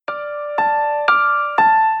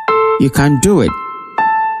You can do it.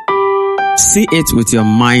 See it with your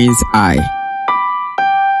mind's eye.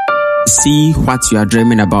 See what you are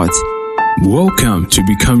dreaming about. Welcome to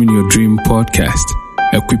Becoming Your Dream podcast,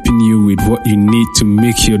 equipping you with what you need to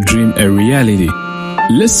make your dream a reality.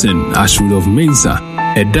 Listen as Rudolph Mensah,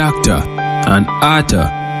 a doctor, an author,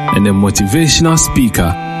 and a motivational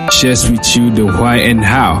speaker, shares with you the why and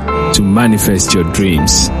how to manifest your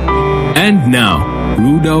dreams. And now,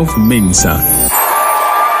 Rudolph Mensah.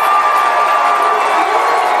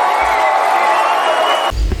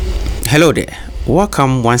 Hello there.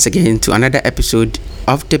 Welcome once again to another episode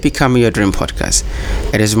of the Becoming Your Dream podcast.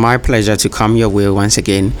 It is my pleasure to come your way once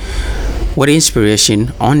again with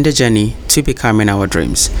inspiration on the journey to becoming our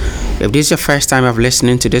dreams. If this is your first time of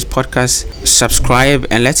listening to this podcast, subscribe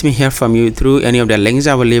and let me hear from you through any of the links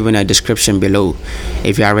I will leave in the description below.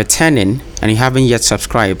 If you are returning and you haven't yet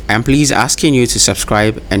subscribed, I'm please asking you to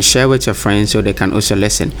subscribe and share with your friends so they can also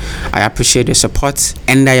listen. I appreciate your support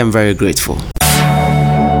and I am very grateful.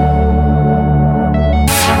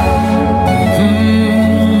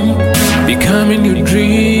 Becoming your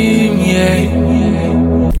dream,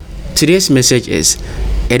 yeah. Today's message is,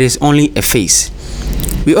 it is only a phase.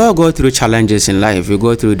 We all go through challenges in life. We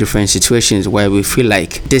go through different situations where we feel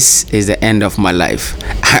like this is the end of my life.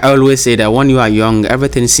 I always say that when you are young,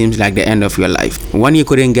 everything seems like the end of your life. When you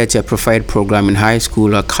couldn't get your preferred program in high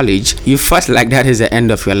school or college, you felt like that is the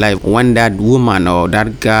end of your life. When that woman or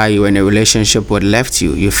that guy you were in a relationship with left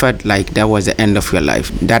you, you felt like that was the end of your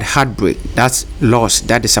life. That heartbreak, that loss,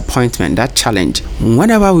 that disappointment, that challenge.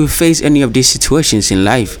 Whenever we face any of these situations in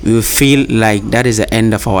life, we feel like that is the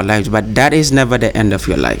end of our lives, but that is never the end of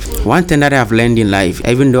your life. One thing that I have learned in life,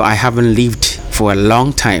 even though I haven't lived for a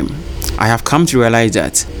long time, I have come to realize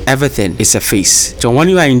that everything is a phase. So when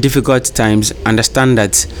you are in difficult times, understand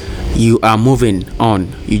that you are moving on.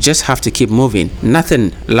 You just have to keep moving.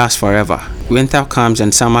 Nothing lasts forever. Winter comes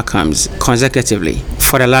and summer comes consecutively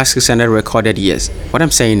for the last 600 recorded years. What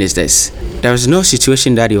I'm saying is this: there is no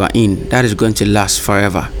situation that you are in that is going to last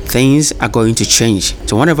forever. Things are going to change.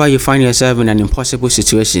 So whenever you find yourself in an impossible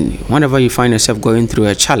situation, whenever you find yourself going through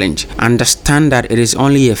a challenge, understand that it is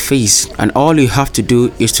only a phase, and all you have to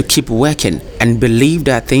do is to keep working and believe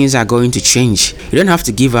that things are going to change. You don't have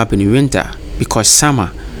to give up in winter because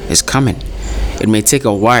summer is coming. It may take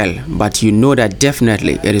a while, but you know that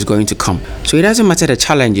definitely it is going to come. So it doesn't matter the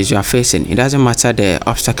challenges you are facing. It doesn't matter the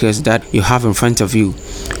obstacles that you have in front of you.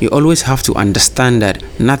 You always have to understand that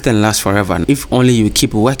nothing lasts forever. If only you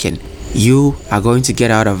keep working, you are going to get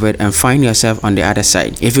out of it and find yourself on the other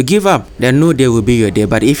side. If you give up, then no day will be your day.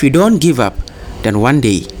 But if you don't give up, then one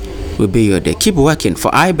day will be your day. Keep working, for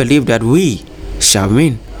I believe that we shall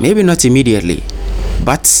win. Maybe not immediately,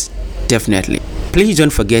 but definitely. Please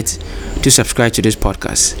don't forget to subscribe to this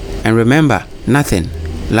podcast. And remember, nothing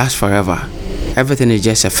lasts forever. Everything is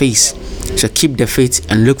just a phase. So keep the faith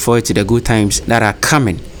and look forward to the good times that are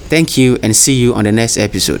coming. Thank you and see you on the next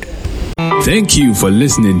episode. Thank you for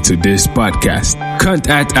listening to this podcast.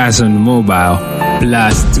 Contact us on mobile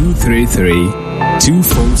 +233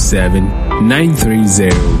 247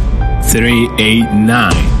 930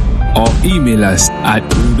 389 or email us at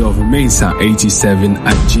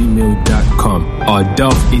rudolphmensah87@gmail.com or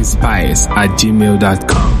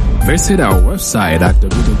dolphinspires@gmail.com. Visit our website at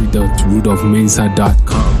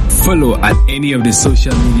www.rudolphmensah.com. Follow at any of the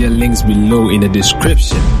social media links below in the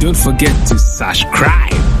description. Don't forget to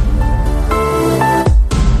subscribe.